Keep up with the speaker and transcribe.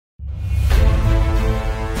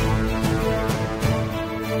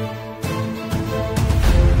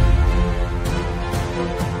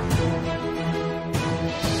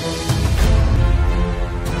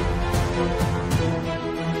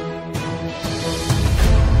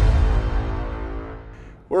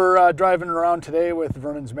driving around today with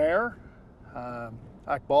Vernon's mayor,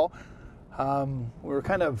 Akbal. We were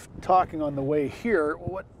kind of talking on the way here.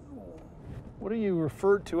 What are you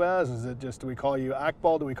referred to as? Is it just, do we call you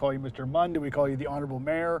Akbal? Do we call you Mr. Mund? Do we call you the Honorable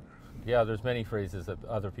Mayor? Yeah, there's many phrases that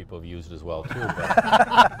other people have used as well too.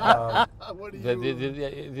 But, What do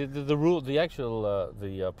you... the rule, the actual,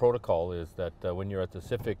 protocol is that when you're at the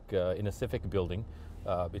civic, in a civic building,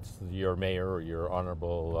 it's your mayor or your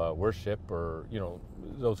honorable worship, or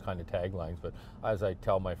those kind of taglines. But as I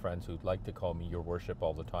tell my friends who like to call me your worship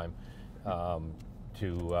all the time,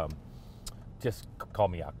 to just call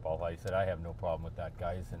me Akbal. I said I have no problem with that,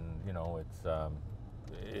 guys, and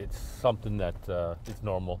it's something that is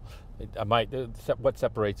normal. What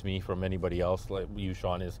separates me from anybody else, like you,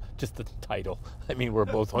 Sean, is just the title. I mean, we're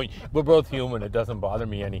both human. It doesn't bother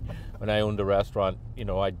me any. When I owned a restaurant,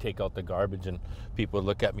 I'd take out the garbage, and people would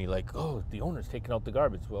look at me like, "Oh, the owner's taking out the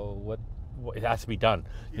garbage." Well, what it has to be done.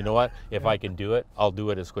 Yeah. You know what? If I can do it, I'll do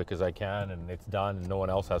it as quick as I can, and it's done, and no one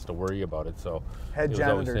else has to worry about it. So head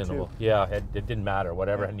janitor too. Yeah, it didn't matter.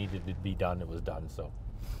 Whatever needed to be done, it was done. So.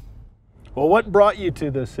 Well, what brought you to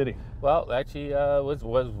the city? Well, actually,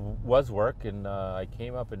 was work, and I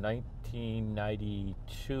came up in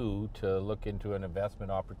 1992 to look into an investment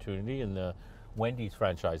opportunity in the Wendy's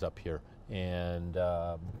franchise up here, and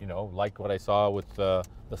liked what I saw with the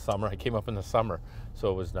summer. I came up in the summer, so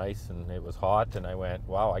it was nice and it was hot, and I went,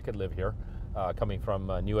 wow, I could live here. Coming from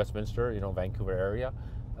New Westminster, Vancouver area,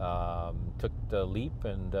 took the leap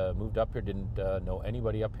and moved up here. Didn't know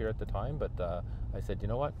anybody up here at the time, but I said, you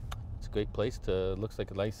know what? It's a great place looks like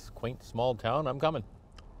a nice, quaint, small town. I'm coming.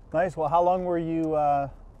 Nice. Well, how long were you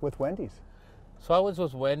with Wendy's? So I was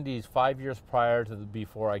with Wendy's 5 years prior to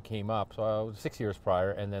before I came up. So I was 6 years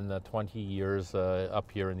prior, and then 20 years up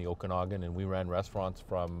here in the Okanagan, and we ran restaurants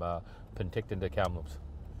from Penticton to Kamloops.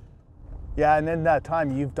 Yeah, and in that time,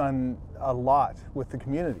 you've done a lot with the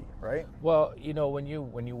community, right? Well, when you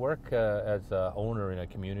work as an owner in a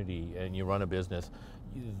community and you run a business,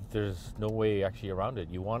 there's no way actually around it.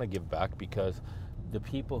 You want to give back because the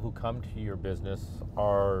people who come to your business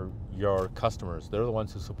are your customers. They're the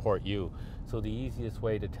ones who support you. So the easiest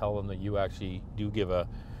way to tell them that you actually do give a,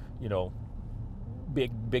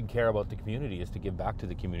 big care about the community is to give back to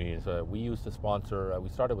the community. So we used to sponsor, we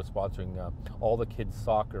started with sponsoring all the kids'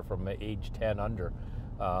 soccer from age 10 under.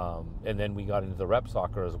 And then we got into the rep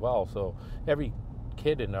soccer as well. So every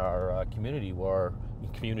kid in our communities wore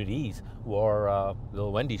the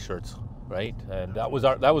Wendy shirts, right? And that was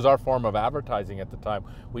our form of advertising at the time.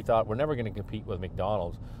 We thought we're never going to compete with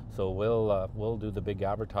McDonald's, so we'll do the big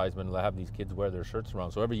advertisement and have these kids wear their shirts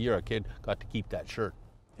around. So every year a kid got to keep that shirt.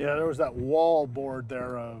 Yeah, there was that wall board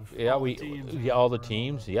there of all the teams. All the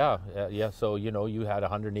teams. Yeah. So you had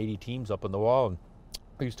 180 teams up on the wall, and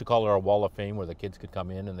I used to call it our wall of fame, where the kids could come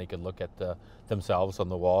in and they could look at themselves on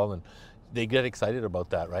the wall, and they get excited about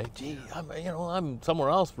that, right? Gee, I'm somewhere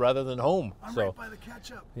else rather than home. I'm right by the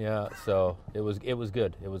ketchup. Yeah, so it was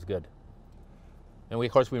good. It was good. And of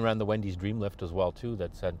course we ran the Wendy's Dream Lift as well too.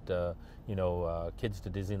 That sent kids to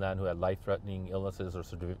Disneyland who had life-threatening illnesses or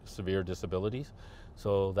severe disabilities.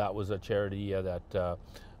 So that was a charity that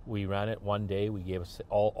we ran it one day. We gave us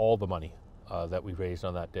all the money that we raised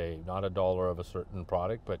on that day. Not a dollar of a certain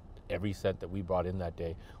product, but every cent that we brought in that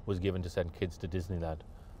day was given to send kids to Disneyland.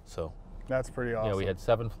 So. That's pretty awesome. We had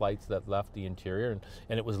 7 flights that left the interior,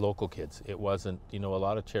 and it was local kids. It wasn't, a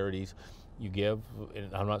lot of charities you give,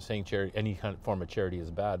 and I'm not saying charity, any kind of form of charity is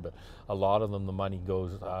bad, but a lot of them, the money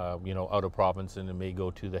goes, out of province, and it may go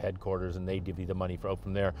to the headquarters, and they divvy the money out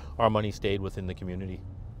from there. Our money stayed within the community.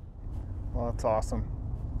 Well, that's awesome.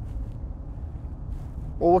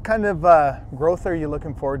 Well, what kind of growth are you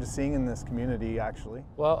looking forward to seeing in this community, actually?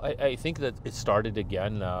 Well, I think that it started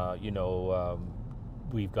again,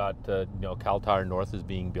 we've got, Caltire North is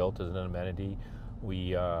being built as an amenity.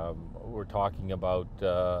 We're talking about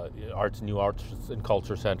new arts and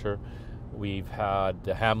culture center. We've had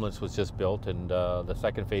the Hamlets was just built, and the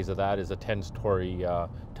second phase of that is a 10-story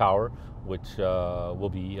tower, which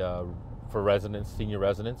will be for residents, senior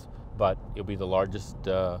residents, but it'll be the largest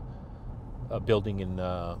building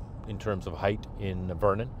in terms of height in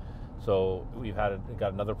Vernon. So we've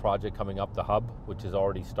got another project coming up, the Hub, which has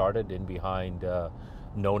already started in behind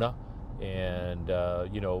Nona, and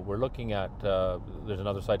we're looking at there's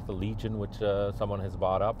another site, the Legion, which someone has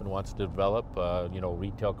bought up and wants to develop,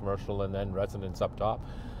 retail, commercial, and then residents up top.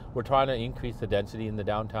 We're trying to increase the density in the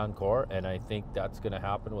downtown core, and I think that's going to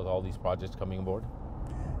happen with all these projects coming aboard.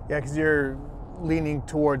 Yeah, because you're leaning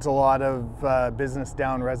towards a lot of business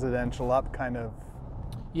down, residential up kind of.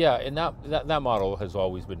 Yeah, and that model has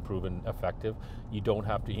always been proven effective. You don't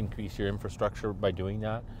have to increase your infrastructure by doing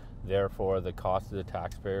that. Therefore, the cost to the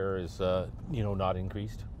taxpayer is, not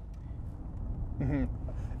increased. Mm-hmm.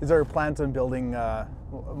 Is there plans on building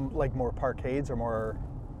like more parkades or more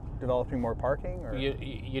developing more parking? Or?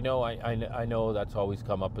 I know that's always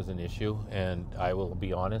come up as an issue, and I will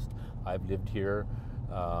be honest. I've lived here.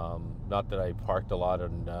 Not that I parked a lot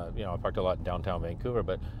I parked a lot in downtown Vancouver,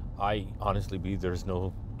 but I honestly believe there's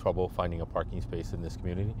no trouble finding a parking space in this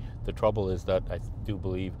community. The trouble is that I do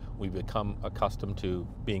believe we've become accustomed to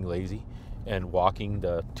being lazy and walking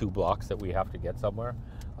the 2 blocks that we have to get somewhere.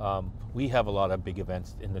 We have a lot of big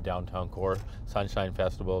events in the downtown core, Sunshine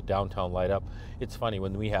Festival, Downtown Light Up. It's funny,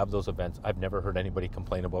 when we have those events, I've never heard anybody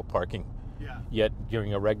complain about parking. Yeah. Yet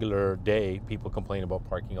during a regular day, people complain about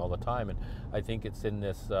parking all the time. And I think it's in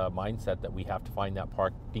this mindset that we have to find that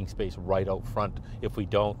parking space right out front. If we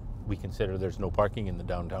don't, we consider there's no parking in the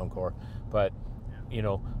downtown core. But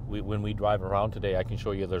when we drive around today, I can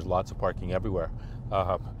show you there's lots of parking everywhere.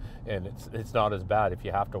 And it's not as bad. If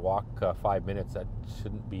you have to walk 5 minutes, that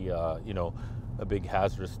shouldn't be a big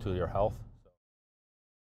hazardous to your health.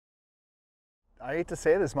 I hate to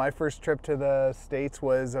say this, my first trip to the States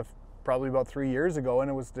was probably about 3 years ago, and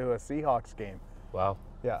it was to a Seahawks game. Wow.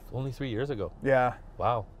 Yeah. Only 3 years ago. Yeah.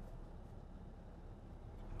 Wow.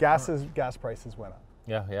 Gas prices went up.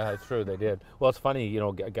 Yeah, it's true, they did. Well, it's funny,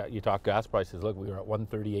 you talk gas prices. Look, we were at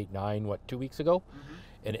 138.9, 2 weeks ago? Mm-hmm.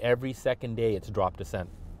 And every second day it's dropped a cent.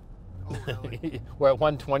 Oh, really? We're at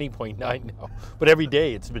 120.9 now. But every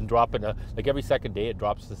day it's been dropping, like every second day it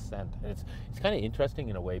drops a cent. And it's kind of interesting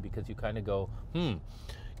in a way, because you kind of go, I'm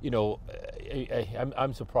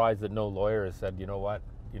surprised that no lawyer has said,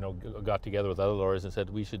 got together with other lawyers and said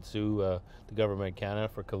we should sue the government of Canada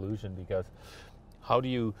for collusion, because how do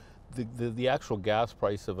you... The actual gas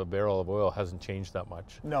price of a barrel of oil hasn't changed that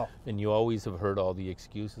much. No. And you always have heard all the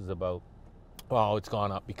excuses about, well, it's gone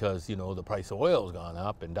up because, the price of oil has gone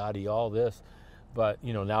up and all this. But,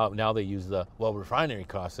 now they use refinery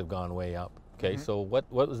costs have gone way up. Okay, mm-hmm. So what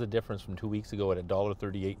was the difference from 2 weeks ago at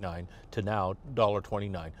 $1.38.9 to now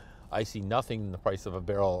 $1.29? I see nothing in the price of a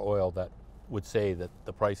barrel of oil that would say that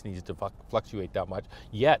the price needs to fluctuate that much.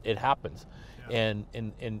 Yet it happens. Yeah.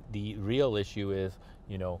 And the real issue is,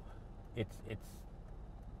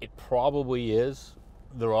 it probably is.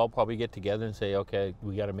 They'll all probably get together and say, okay,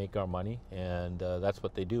 we got to make our money, and that's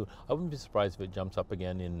what they do. I wouldn't be surprised if it jumps up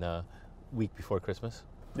again in week before Christmas.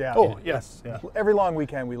 Yeah. Oh, yes. Yeah. Every long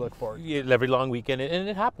weekend we look forward. Yeah, every long weekend, and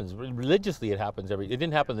it happens religiously. It happens it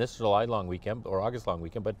didn't happen this July long weekend or August long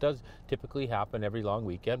weekend, but it does typically happen every long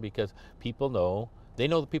weekend, because people know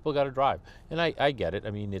that people got to drive, and I get it.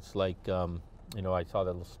 I mean, it's like I saw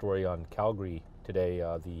that little story on Calgary today,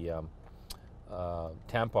 the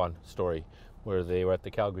tampon story, where they were at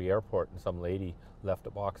the Calgary airport and some lady left a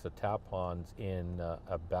box of tampons in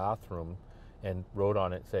a bathroom and wrote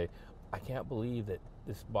on it, say, I can't believe that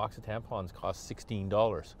this box of tampons cost $16.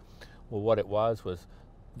 Well, what it was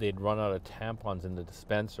they'd run out of tampons in the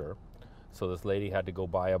dispenser, so this lady had to go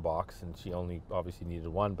buy a box, and she only obviously needed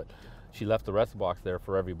one, but she left the rest of the box there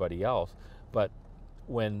for everybody else. But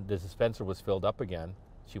when the dispenser was filled up again,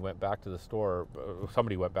 she went back to the store,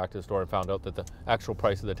 somebody went back to the store and found out that the actual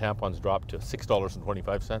price of the tampons dropped to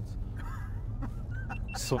 $6.25.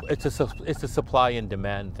 So it's a supply and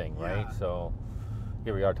demand thing, right? Yeah. So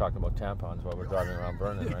here we are talking about tampons while we're driving around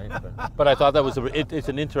Vernon, right? But I thought that was it's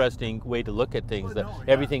an interesting way to look at things,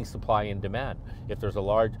 everything's supply and demand. If there's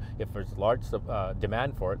large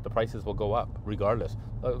demand for it, the prices will go up regardless.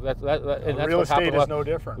 That's real estate is no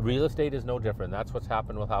different. Real estate is no different. That's what's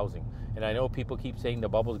happened with housing. And I know people keep saying the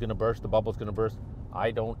bubble's going to burst, the bubble's going to burst.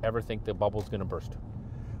 I don't ever think the bubble's going to burst.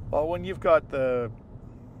 Well, when you've got the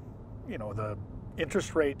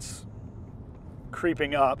interest rates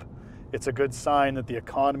creeping up, it's a good sign that the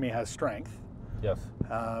economy has strength. Yes.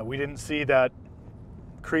 We didn't see that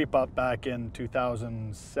creep up back in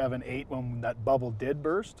 2007-8 when that bubble did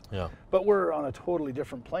burst. Yeah. But we're on a totally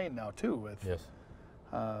different plane now too. Yes.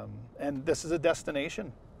 And this is a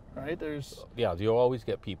destination, right? You'll always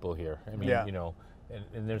get people here. I mean,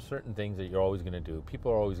 and there's certain things that you're always going to do.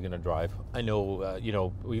 People are always going to drive. I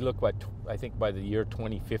know, we look at, I think by the year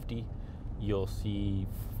 2050, you'll see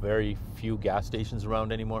very few gas stations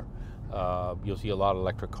around anymore. You'll see a lot of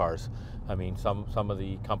electric cars. I mean, some of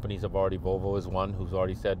the companies have already, Volvo is one who's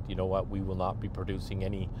already said, you know what, we will not be producing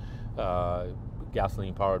any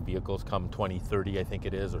gasoline-powered vehicles come 2030, I think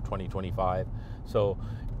it is, or 2025. So,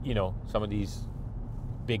 some of these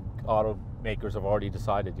big automakers have already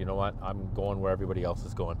decided, you know what, I'm going where everybody else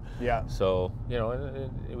is going. Yeah. So,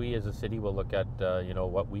 we as a city will look at,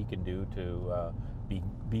 what we can do to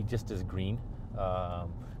be just as green.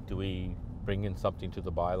 Do we bring in something to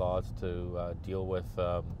the bylaws to deal with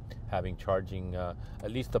having charging,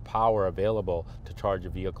 at least the power available to charge a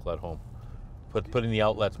vehicle at home. Putting the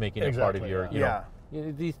outlets, making it part of your,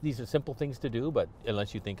 these are simple things to do, but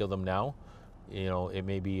unless you think of them now, it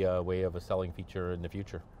may be a way of a selling feature in the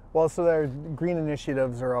future. Well, so their green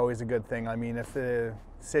initiatives are always a good thing. I mean, if the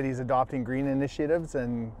city's adopting green initiatives,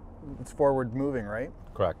 and it's forward moving, right?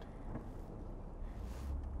 Correct.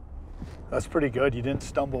 That's pretty good. You didn't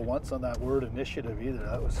stumble once on that word initiative either.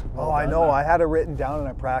 That was well I done know. there. I had it written down and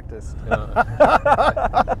I practiced.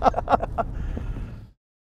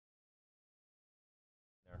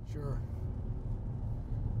 Sure.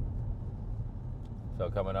 So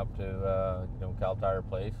coming up to Cal Tire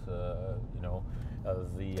Place, the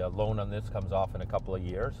loan on this comes off in a couple of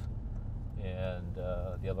years, and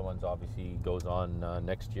the other one's obviously goes on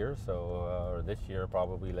next year, so or this year,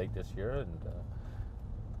 probably late this year, and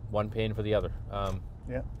one paying for the other.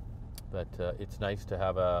 Yeah. But it's nice to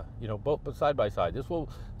have both side by side. This will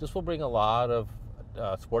bring a lot of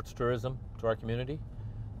sports tourism to our community.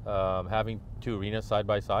 Having two arenas side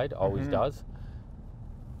by side always does.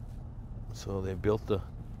 So they've built the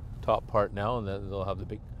top part now, and then they'll have the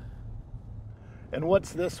big. And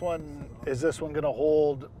what's this one? Is this one going to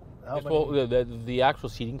hold? The actual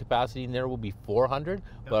seating capacity in there will be 400,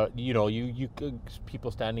 but you could, people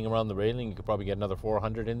standing around the railing, you could probably get another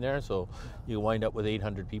 400 in there, so you wind up with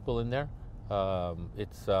 800 people in there. I'm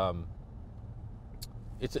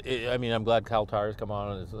glad Cal Tires come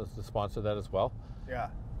on and to sponsor that as well. Yeah.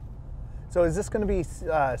 So is this going to be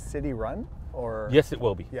city run, or? Yes, it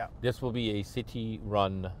will be. Yeah. This will be a city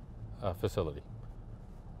run facility.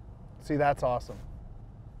 See, that's awesome.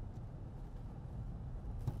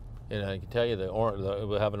 And I can tell you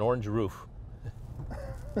we'll have an orange roof.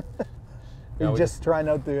 You're just trying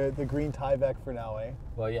out the green Tyvek for now, eh?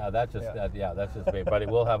 Well, yeah, that's just great. But it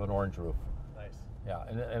will have an orange roof. Nice. Yeah,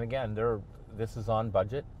 and again, this is on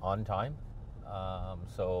budget, on time,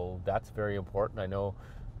 so that's very important. I know,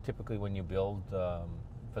 typically when you build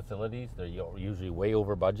facilities, they're usually way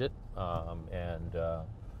over budget and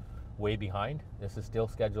way behind. This is still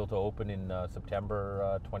scheduled to open in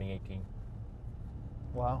September 2018.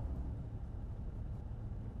 Wow.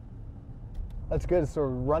 That's good. So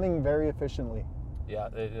running very efficiently. Yeah,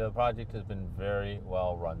 the project has been very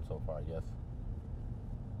well run so far, yes.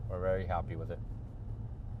 We're very happy with it.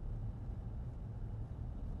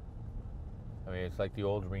 I mean, it's like the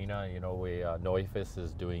old arena, Neufis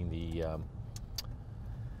is doing the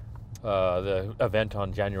event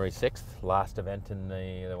on January 6th, last event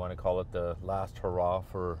they want to call it the last hurrah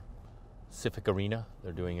for Civic Arena.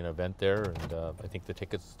 They're doing an event there, and I think the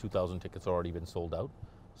 2,000 tickets have already been sold out.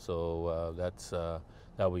 So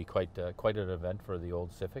that'll be quite an event for the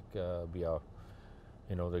old Civic. They're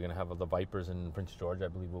going to have the Vipers in Prince George, I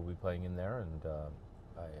believe, will be playing in there, and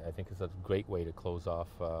I think it's a great way to close off,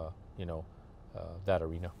 that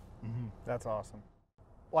arena. Mm-hmm. That's awesome.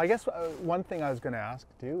 Well, I guess one thing I was going to ask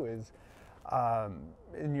too is,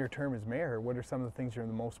 in your term as mayor, what are some of the things you're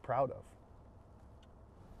the most proud of?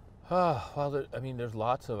 Well, there's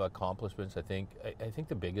lots of accomplishments. I think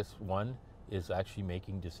the biggest one is actually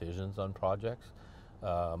making decisions on projects.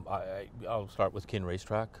 I'll start with Kin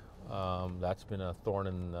Racetrack. That's been a thorn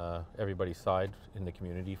in everybody's side in the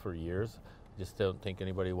community for years. Just don't think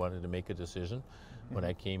anybody wanted to make a decision. Mm-hmm. When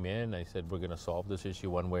I came in, I said we're going to solve this issue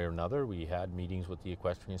one way or another. We had meetings with the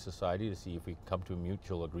Equestrian Society to see if we could come to a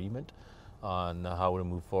mutual agreement on how to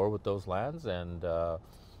move forward with those lands, and there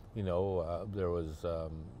was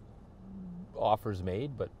offers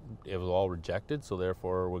made, but it was all rejected, so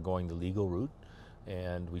therefore we're going the legal route,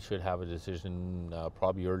 and we should have a decision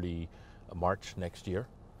probably early March next year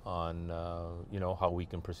on how we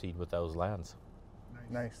can proceed with those lands.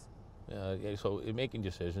 Nice. So in making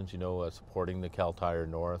decisions, supporting the Cal Tire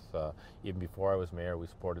North. Even before I was mayor, we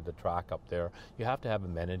supported the track up there. You have to have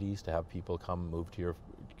amenities to have people come move to your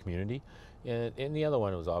community, and the other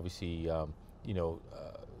one was obviously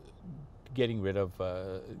getting rid of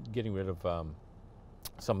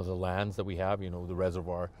some of the lands that we have. The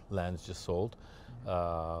reservoir lands just sold,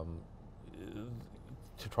 to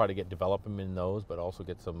try to get development in those, but also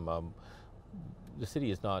get some. The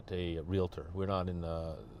city is not a realtor. We're not in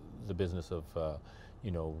the business of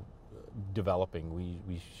developing.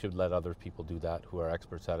 We should let other people do that who are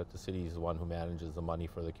experts at it. The city is the one who manages the money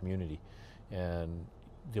for the community, and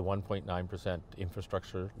the 1.9%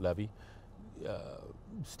 infrastructure levy.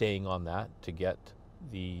 Staying on that to get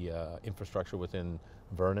the infrastructure within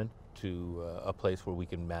Vernon to a place where we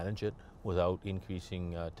can manage it without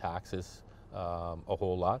increasing taxes a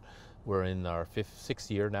whole lot. We're in our sixth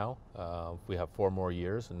year now. We have 4 more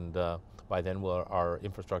years, and by then our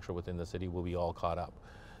infrastructure within the city will be all caught up.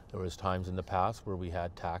 There was times in the past where we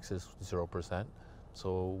had taxes 0%,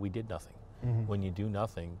 so we did nothing. When you do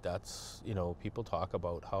nothing, that's, people talk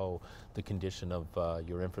about how the condition of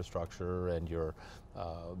your infrastructure and your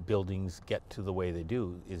buildings get to the way they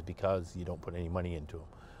do is because you don't put any money into them.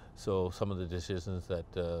 So some of the decisions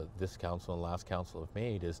that this council and last council have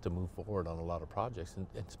made is to move forward on a lot of projects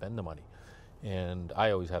and spend the money. And I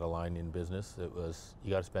always had a line in business that was, you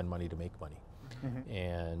got to spend money to make money.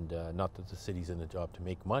 And not that the city's in the job to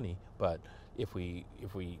make money, but if we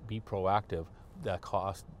be proactive, that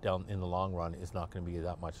cost down in the long run is not going to be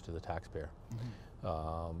that much to the taxpayer.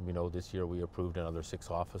 This year we approved another 6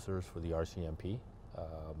 officers for the RCMP.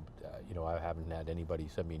 I haven't had anybody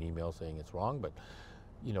send me an email saying it's wrong, but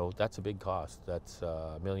that's a big cost. That's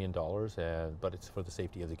 $1 million, but it's for the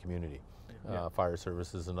safety of the community. Fire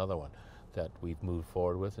service is another one that we've moved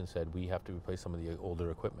forward with and said we have to replace some of the older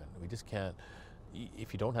equipment. We just can't,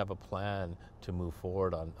 if you don't have a plan to move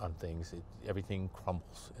forward on things, everything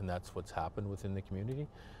crumbles, and that's what's happened within the community.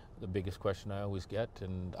 The biggest question I always get,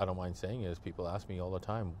 and I don't mind saying it, is people ask me all the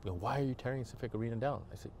time, why are you tearing Civic Arena down?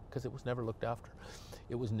 I say, because it was never looked after.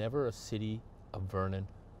 It was never a City of Vernon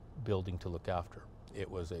building to look after. It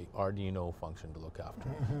was a RDNO function to look after,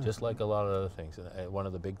 just like a lot of other things. And one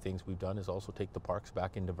of the big things we've done is also take the parks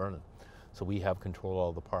back into Vernon. So we have control of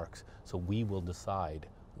all the parks. So we will decide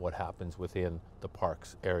what happens within the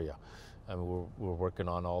parks area. I mean, we're working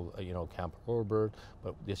on all, Camp Herbert,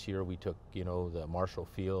 but this year we took, the Marshall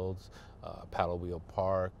Fields, Paddle Wheel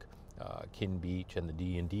Park, Kin Beach, and the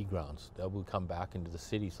D&D grounds. That will come back into the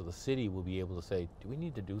city, so the city will be able to say, do we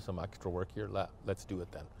need to do some extra work here? Let's do it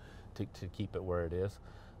then, to keep it where it is.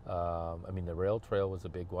 The rail trail was a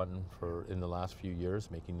big one in the last few years,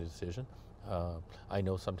 making the decision. I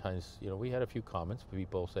know sometimes, we had a few comments,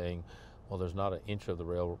 people saying, well, there's not an inch of the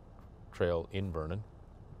rail trail in Vernon,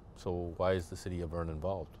 so why is the city of Vernon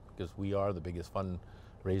involved? Because we are the biggest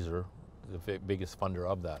fundraiser, the biggest funder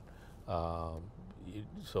of that.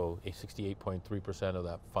 So 68.3% of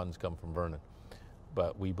that funds come from Vernon.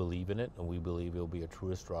 But we believe in it, and we believe it'll be a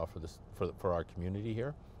truest draw for our community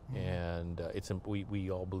here. And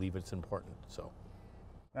we all believe it's important. So,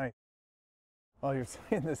 nice. Well, you're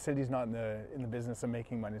saying the city's not in the business of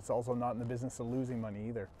making money. It's also not in the business of losing money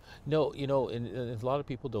either. No, and a lot of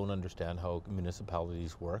people don't understand how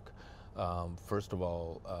municipalities work. First of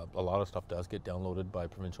all, a lot of stuff does get downloaded by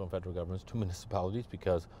provincial and federal governments to municipalities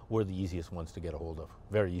because we're the easiest ones to get a hold of.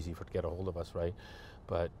 Very easy to get a hold of us, right?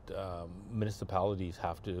 But municipalities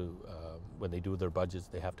have to, when they do their budgets,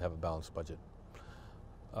 they have to have a balanced budget.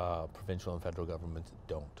 Provincial and federal governments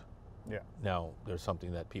don't. Yeah. Now, there's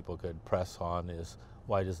something that people could press on is,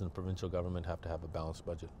 why doesn't the provincial government have to have a balanced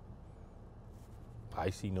budget? I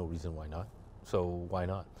see no reason why not. So why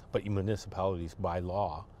not? But municipalities, by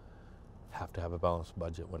law, have to have a balanced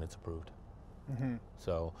budget when it's approved.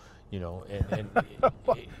 So, it's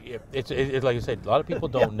like I said, a lot of people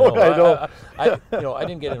don't know. I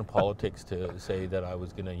didn't get into politics to say that I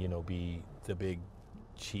was going to, be the big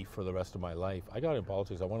chief for the rest of my life. I got in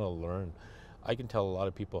politics. I want to learn. I can tell a lot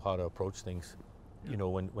of people how to approach things,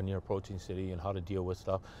 when you're approaching city and how to deal with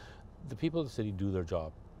stuff. The people of the city do their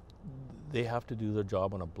job. They have to do their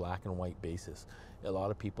job on a black and white basis. A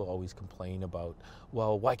lot of people always complain about,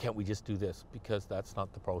 well, why can't we just do this? Because that's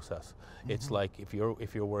not the process. It's like if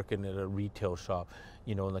you're working at a retail shop,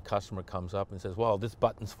 and the customer comes up and says, well, this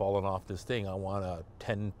button's fallen off this thing, I want a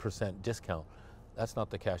 10% discount. That's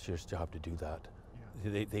not the cashier's job to do that.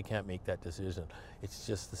 They can't make that decision. It's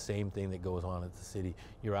just the same thing that goes on at the city.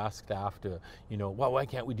 You're asked staff to, well, why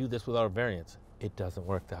can't we do this without a variance? It doesn't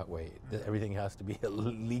work that way. Everything has to be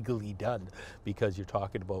legally done because you're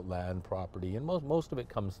talking about land, property, and most of it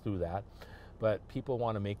comes through that. But people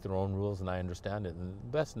want to make their own rules, and I understand it. And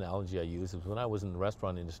the best analogy I use is when I was in the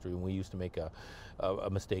restaurant industry, when we used to make a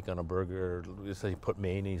mistake on a burger, say put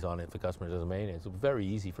mayonnaise on it, if the customer doesn't mayonnaise, it was very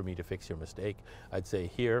easy for me to fix your mistake. I'd say,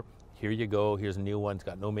 here you go, here's a new one, it's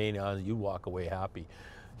got no mayonnaise on it, you walk away happy.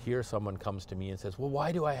 Here someone comes to me and says, well,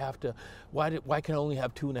 why can I only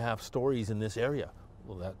have 2.5 stories in this area?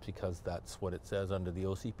 Well, that's because that's what it says under the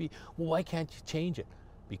OCP. Well, why can't you change it?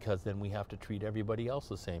 Because then we have to treat everybody else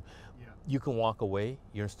the same. Yeah. You can walk away,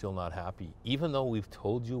 you're still not happy. Even though we've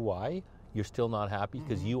told you why, you're still not happy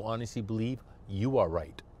because you honestly believe you are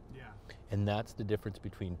right. Yeah. And that's the difference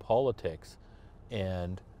between politics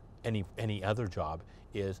and any other job,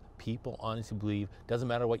 is people honestly believe, doesn't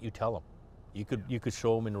matter what you tell them. You could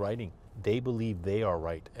show them in writing, they believe they are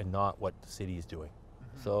right and not what the city is doing.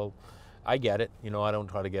 So I get it. You know, I don't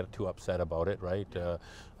try to get too upset about it, right?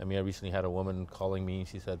 I mean, I recently had a woman calling me.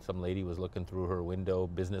 She said some lady was looking through her window,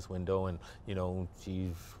 business window, and, you know,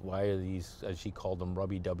 why are these, as she called them,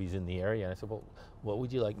 rubby-dubbies in the area? And I said, well, what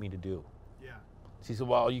would you like me to do? Yeah. She said,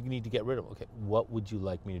 well, you need to get rid of them. Okay, what would you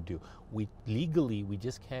like me to do? Legally, we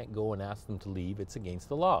just can't go and ask them to leave. It's against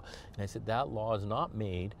the law. And I said, that law is not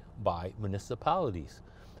made by municipalities.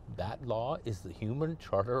 That law is the Human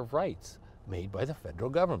Charter of Rights made by the federal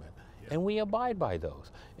government. Yeah. And we abide by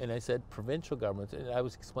those. And I said, provincial governments, and I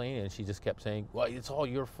was explaining, and she just kept saying, well, it's all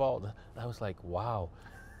your fault. And I was like, wow,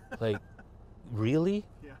 like, really?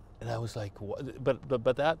 Yeah. And I was like, what?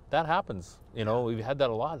 But that happens. You know, we've had that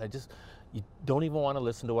a lot. You don't even want to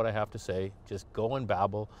listen to what I have to say. Just go and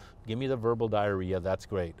babble. Give me the verbal diarrhea. That's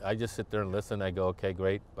great. I just sit there and listen. I go, okay,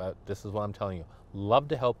 great, but this is what I'm telling you. Love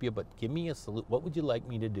to help you, but give me a solution. What would you like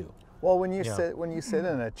me to do? Well, when you sit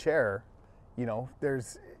in a chair, you know,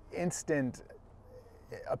 there's instant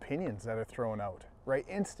opinions that are thrown out, right?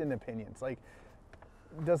 Instant opinions. Like,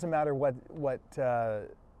 it doesn't matter what's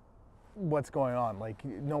going on. Like,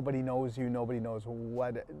 nobody knows you, nobody knows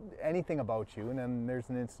anything about you, and then there's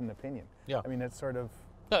an instant opinion. Yeah. I mean, it's sort of...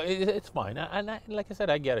 No, it's fine. Like I said,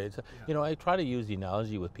 I get it. You know, I try to use the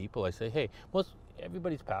analogy with people. I say, hey,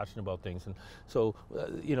 everybody's passionate about things, and so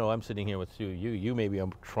you know, I'm sitting here with you. You may be a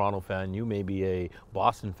Toronto fan, you may be a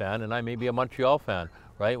Boston fan, and I may be a Montreal fan,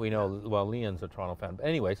 right? We know, well, Leon's a Toronto fan, but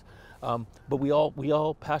anyways, but we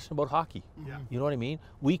all passionate about hockey. Yeah. You know what I mean?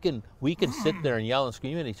 We can sit there and yell and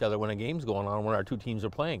scream at each other when a game's going on, when our two teams are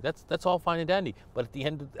playing. That's all fine and dandy. But at the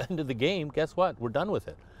end of the game, guess what? We're done with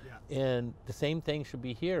it. And the same thing should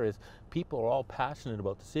be here, is people are all passionate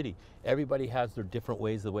about the city. Everybody has their different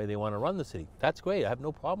ways, the way they want to run the city. That's great, I have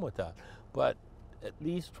no problem with that. But at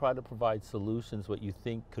least try to provide solutions, what you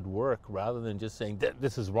think could work, rather than just saying,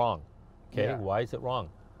 this is wrong. Okay, yeah. Why is it wrong?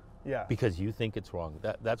 Yeah. Because you think it's wrong.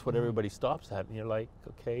 That's what everybody stops at, and you're like,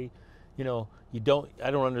 okay, you know,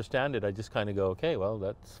 I don't understand it. I just kind of go, okay, well,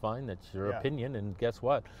 that's fine, that's your opinion, and guess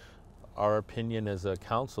what? Our opinion as a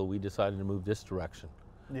council, we decided to move this direction.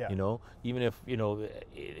 Yeah. You know, even if, you know,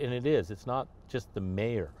 and it's not just the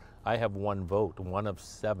mayor. I have one vote, one of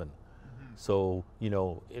 7. Mm-hmm. So, you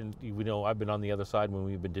know, I've been on the other side when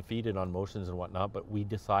we've been defeated on motions and whatnot, but we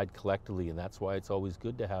decide collectively, and that's why it's always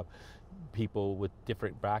good to have people with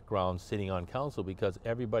different backgrounds sitting on council, because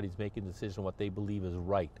everybody's making a decision what they believe is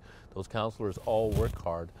right. Those councillors all work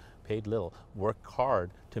hard, paid little, work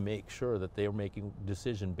hard to make sure that they're making a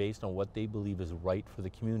decision based on what they believe is right for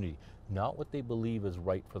the community. Not what they believe is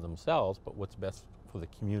right for themselves, but what's best for the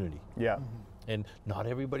community. Yeah. Mm-hmm. And not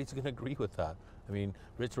everybody's going to agree with that. I mean,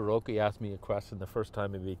 Richard Roque asked me a question the first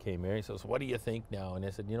time I became mayor. He says, what do you think now? And I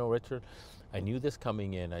said, you know, Richard, I knew this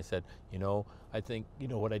coming in. I said, you know, I think, you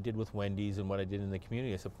know, what I did with Wendy's and what I did in the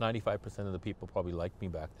community, I said 95% of the people probably liked me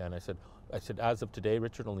back then. I said, as of today,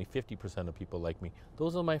 Richard, only 50% of people like me.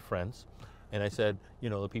 Those are my friends. And I said, you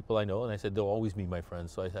know, the people I know, and I said, they'll always be my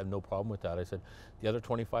friends, so I have no problem with that. I said, the other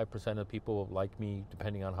 25% of people like me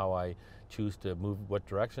depending on how I choose to move what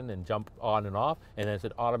direction and jump on and off. And I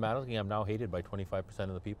said, automatically, I'm now hated by 25%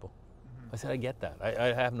 of the people. Mm-hmm. I said, I get that.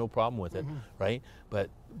 I have no problem with it, right? But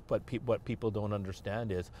what people don't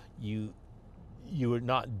understand is you are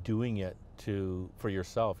not doing it for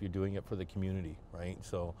yourself. You're doing it for the community, right?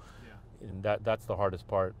 So and that's the hardest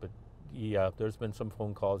part. But yeah, there's been some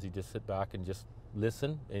phone calls. You just sit back and just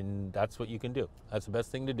listen, and that's what you can do. That's the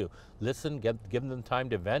best thing to do. Listen, give them time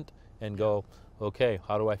to vent, and go, okay,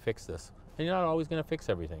 how do I fix this? And you're not always going to fix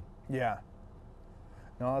everything. Yeah.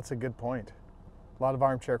 No, that's a good point. A lot of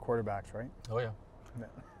armchair quarterbacks, right? Oh, yeah.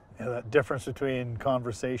 Yeah, that difference between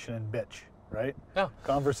conversation and bitch, right? Yeah.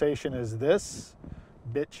 Conversation is this.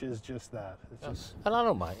 Bitch is just that. It's just... And I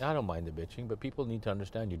don't mind the bitching, but people need to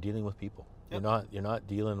understand you're dealing with people. Yep. You're not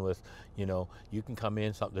dealing with, you know, you can come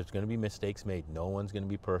in, there's going to be mistakes made. No one's going to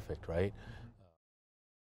be perfect, right?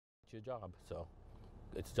 It's your job. So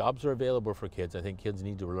jobs are available for kids. I think kids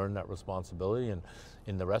need to learn that responsibility, and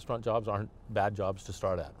in the restaurant jobs aren't bad jobs to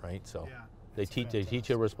start at, right? So they teach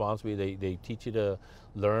you responsibility. They teach you to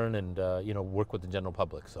learn and you know, work with the general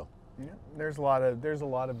public. So. Yeah, there's a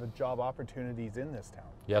lot of job opportunities in this town.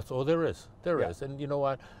 Yes, there is, and you know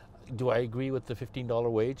what? Do I agree with the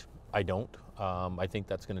 $15 wage? I don't. I think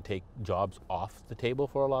that's going to take jobs off the table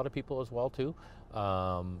for a lot of people as well too.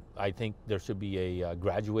 I think there should be a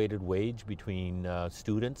graduated wage between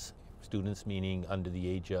students meaning under the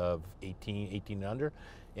age of 18 and under,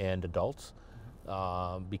 and adults.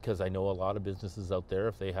 Because I know a lot of businesses out there,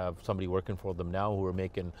 if they have somebody working for them now who are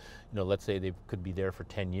making, you know, let's say they could be there for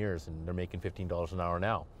 10 years and they're making $15 an hour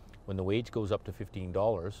now. When the wage goes up to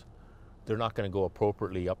 $15, they're not going to go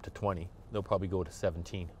appropriately up to 20. They'll probably go to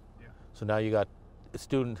 17. Yeah. So now you got a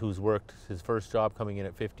student who's worked his first job coming in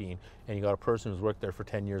at 15, and you got a person who's worked there for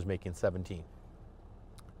 10 years making 17.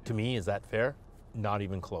 To me, is that fair? Not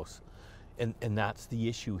even close. And that's the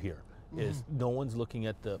issue here, is no one's looking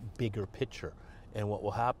at the bigger picture. And what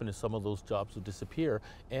will happen is some of those jobs will disappear,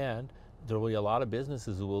 and there will be a lot of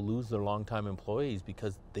businesses who will lose their longtime employees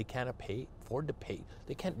because they can't afford to pay.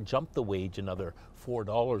 They can't jump the wage another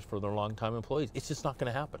 $4 for their longtime employees. It's just not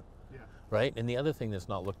going to happen. Right? And the other thing that's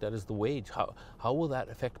not looked at is the wage. How will that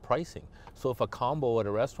affect pricing? So if a combo at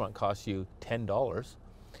a restaurant costs you $10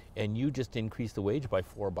 and you just increase the wage by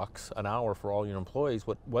 $4 an hour for all your employees,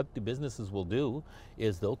 what the businesses will do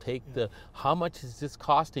is they'll take how much is this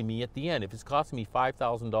costing me at the end? If it's costing me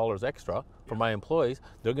 $5,000 extra for my employees,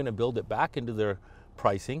 they're going to build it back into their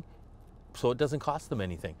pricing so it doesn't cost them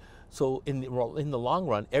anything. So in the long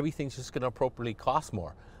run, everything's just going to appropriately cost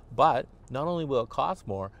more. But not only will it cost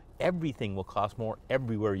more, everything will cost more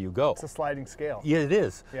everywhere you go. It's a sliding scale. Yeah, it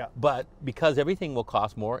is. Yeah. But because everything will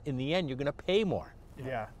cost more, in the end, you're going to pay more.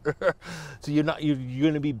 Yeah. So you're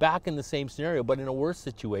going to be back in the same scenario, but in a worse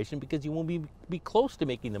situation because you won't be close to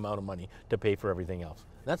making the amount of money to pay for everything else.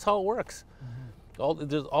 That's how it works.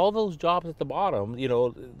 There's all those jobs at the bottom,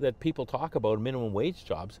 that people talk about, minimum wage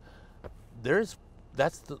jobs. That's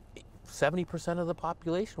the 70% of the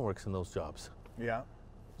population works in those jobs. Yeah.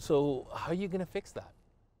 So how are you going to fix that?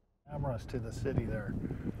 Cameras to the city there.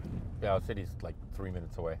 Yeah, the city's like 3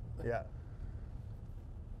 minutes away. Yeah.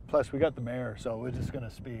 Plus, we got the mayor, so we're just going to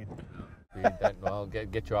speed. Well,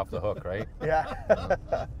 get you off the hook, right? Yeah.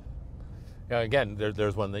 Yeah. Again,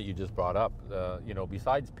 there's one that you just brought up.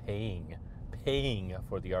 Besides paying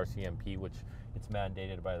for the RCMP, which it's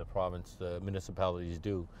mandated by the province, the municipalities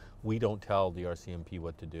do. We don't tell the RCMP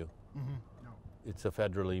what to do. No. It's a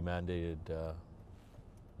federally mandated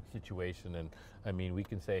situation, and I mean, we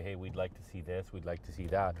can say, hey, we'd like to see this, we'd like to see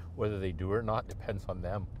that. Whether they do or not depends on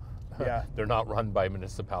them. Yeah. They're not run by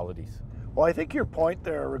municipalities. Well, I think your point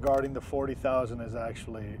there regarding the 40,000 is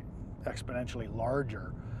actually exponentially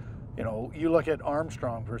larger. You look at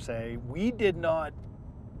Armstrong per se, we did not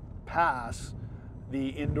pass the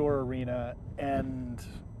indoor arena and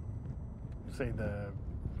say the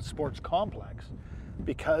sports complex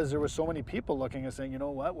because there was so many people looking and saying, you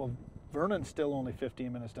know what, well, Vernon's still only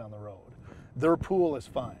 15 minutes down the road. Their pool is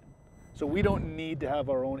fine. So we don't need to have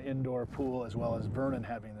our own indoor pool as well as Vernon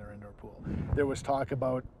having their indoor pool. There was talk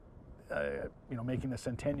about making the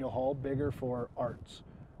Centennial Hall bigger for arts.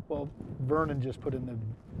 Well, Vernon just put in the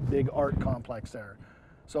big art complex there.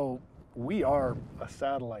 So we are a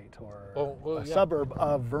satellite or a suburb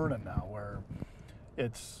of Vernon now, where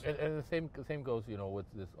it's... And the same goes,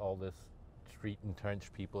 with all this street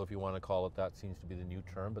entrenched people, if you want to call it that, seems to be the new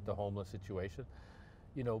term, but the homeless situation.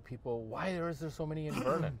 People, why is there so many in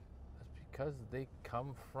Vernon? That's because they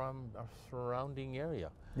come from a surrounding area.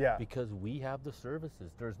 Yeah. Because we have the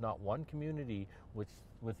services. There's not one community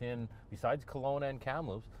besides Kelowna and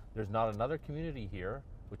Kamloops, there's not another community here,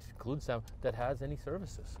 which includes them, that has any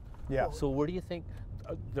services. Yeah. So where do you think,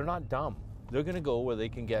 they're not dumb. They're going to go where they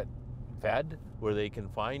can get fed, where they can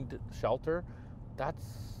find shelter. That's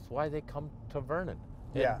why they come to Vernon.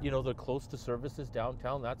 And, Yeah. They're close to services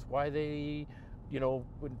downtown. That's why they,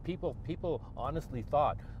 when people honestly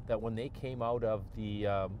thought that when they came out of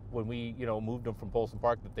the, when we, moved them from Polson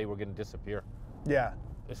Park, that they were going to disappear. Yeah.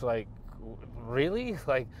 It's like, really?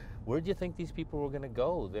 Like, where do you think these people were going to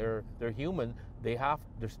go? They're human. They're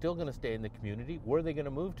still going to stay in the community. Where are they going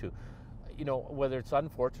to move to? Whether it's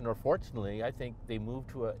unfortunate or fortunately, I think they moved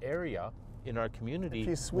to an area in our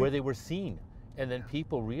community where they were seen. And then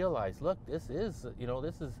people realized, look,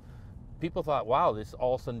 people thought, wow, this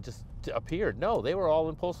all of a sudden just appeared. No, they were all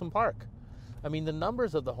in Polson Park. I mean, the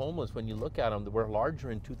numbers of the homeless, when you look at them, were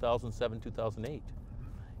larger in 2007, 2008.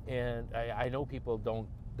 And I know people don't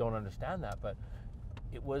understand that, but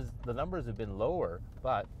the numbers have been lower.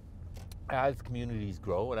 But as communities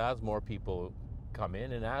grow and as more people come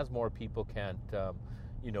in and as more people can't,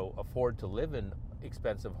 afford to live in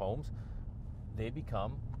expensive homes, they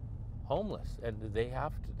become homeless, and they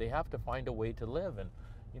have to find a way to live. And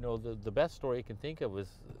the best story I can think of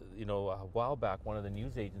was, a while back, one of the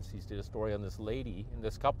news agencies did a story on this lady and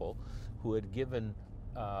this couple who had given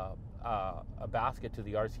a basket to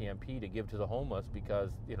the RCMP to give to the homeless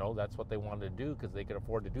because that's what they wanted to do because they could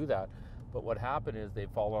afford to do that. But what happened is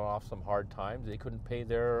they'd fallen off some hard times. They couldn't pay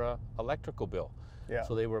their electrical bill. Yeah.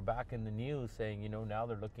 So they were back in the news saying, now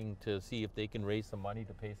they're looking to see if they can raise some money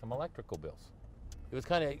to pay some electrical bills. It was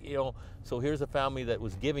kind of, you know, so here's a family that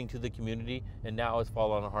was giving to the community and now has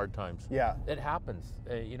fallen on hard times. Yeah. It happens.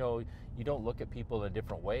 You know, you don't look at people in a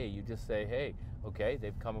different way. You just say, hey, okay,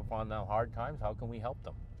 they've come upon now hard times. How can we help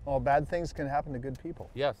them? Well, bad things can happen to good people.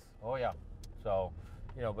 Yes. Oh, yeah. So,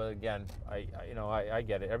 you know, but again, I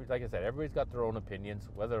get it. Like I said, everybody's got their own opinions.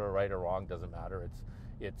 Whether they're right or wrong doesn't matter.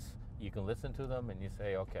 It's you can listen to them and you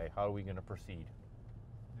say, okay, how are we going to proceed?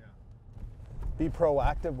 Be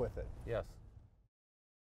proactive with it. Yes.